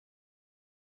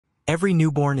Every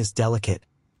newborn is delicate,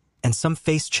 and some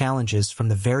face challenges from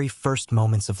the very first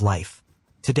moments of life.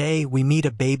 Today, we meet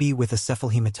a baby with a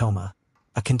cephalhematoma,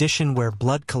 a condition where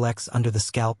blood collects under the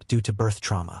scalp due to birth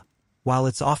trauma. While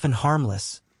it's often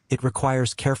harmless, it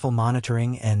requires careful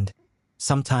monitoring and,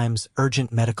 sometimes,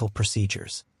 urgent medical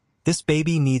procedures. This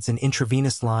baby needs an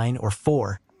intravenous line or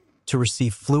 4 to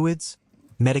receive fluids,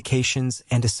 medications,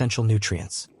 and essential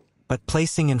nutrients. But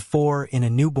placing in 4 in a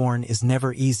newborn is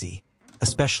never easy,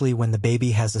 especially when the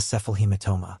baby has a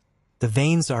cephalhematoma. The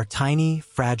veins are tiny,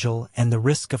 fragile, and the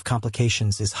risk of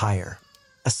complications is higher.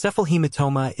 A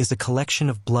cephalhematoma is a collection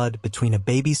of blood between a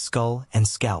baby's skull and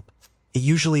scalp. It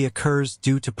usually occurs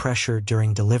due to pressure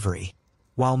during delivery.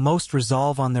 While most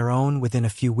resolve on their own within a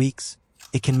few weeks,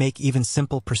 it can make even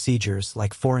simple procedures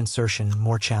like 4 insertion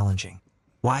more challenging.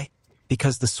 Why?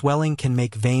 Because the swelling can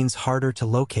make veins harder to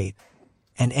locate,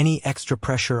 and any extra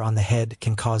pressure on the head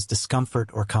can cause discomfort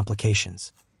or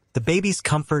complications. The baby's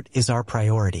comfort is our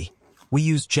priority. We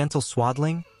use gentle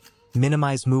swaddling,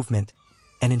 minimize movement,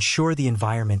 and ensure the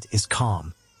environment is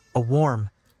calm. A warm,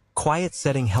 quiet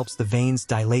setting helps the veins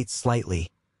dilate slightly,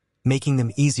 making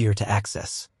them easier to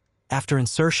access. After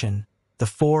insertion, the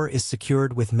 4 is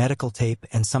secured with medical tape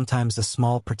and sometimes a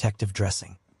small protective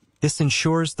dressing. This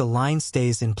ensures the line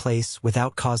stays in place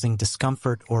without causing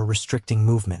discomfort or restricting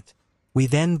movement. We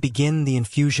then begin the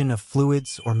infusion of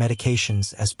fluids or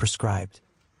medications as prescribed.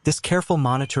 This careful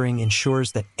monitoring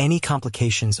ensures that any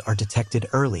complications are detected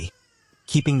early,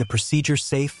 keeping the procedure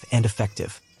safe and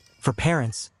effective. For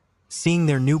parents, seeing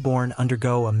their newborn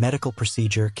undergo a medical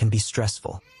procedure can be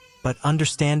stressful, but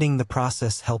understanding the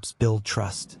process helps build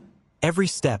trust. Every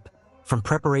step, from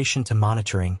preparation to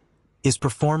monitoring, is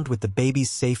performed with the baby's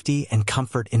safety and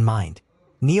comfort in mind.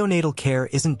 Neonatal care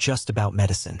isn't just about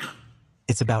medicine.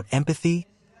 It's about empathy,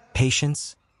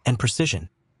 patience, and precision.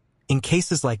 In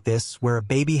cases like this, where a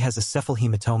baby has a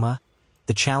cephalhematoma,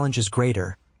 the challenge is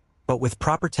greater, but with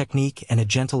proper technique and a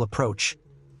gentle approach,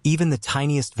 even the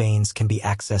tiniest veins can be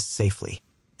accessed safely.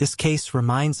 This case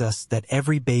reminds us that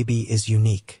every baby is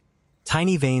unique.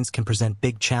 Tiny veins can present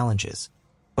big challenges,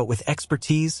 but with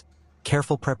expertise,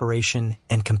 careful preparation,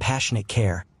 and compassionate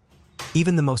care,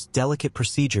 even the most delicate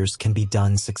procedures can be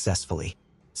done successfully.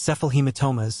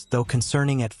 Cephalhematomas, though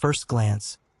concerning at first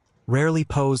glance, rarely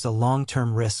pose a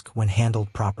long-term risk when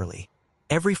handled properly.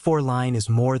 Every 4 line is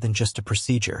more than just a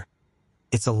procedure.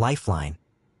 It's a lifeline,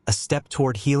 a step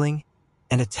toward healing,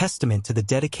 and a testament to the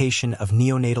dedication of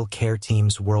neonatal care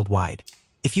teams worldwide.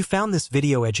 If you found this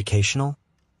video educational,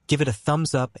 give it a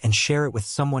thumbs up and share it with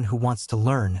someone who wants to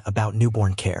learn about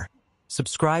newborn care.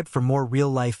 Subscribe for more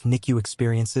real-life NICU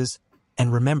experiences,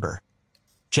 and remember,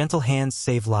 gentle hands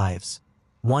save lives,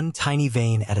 one tiny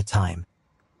vein at a time.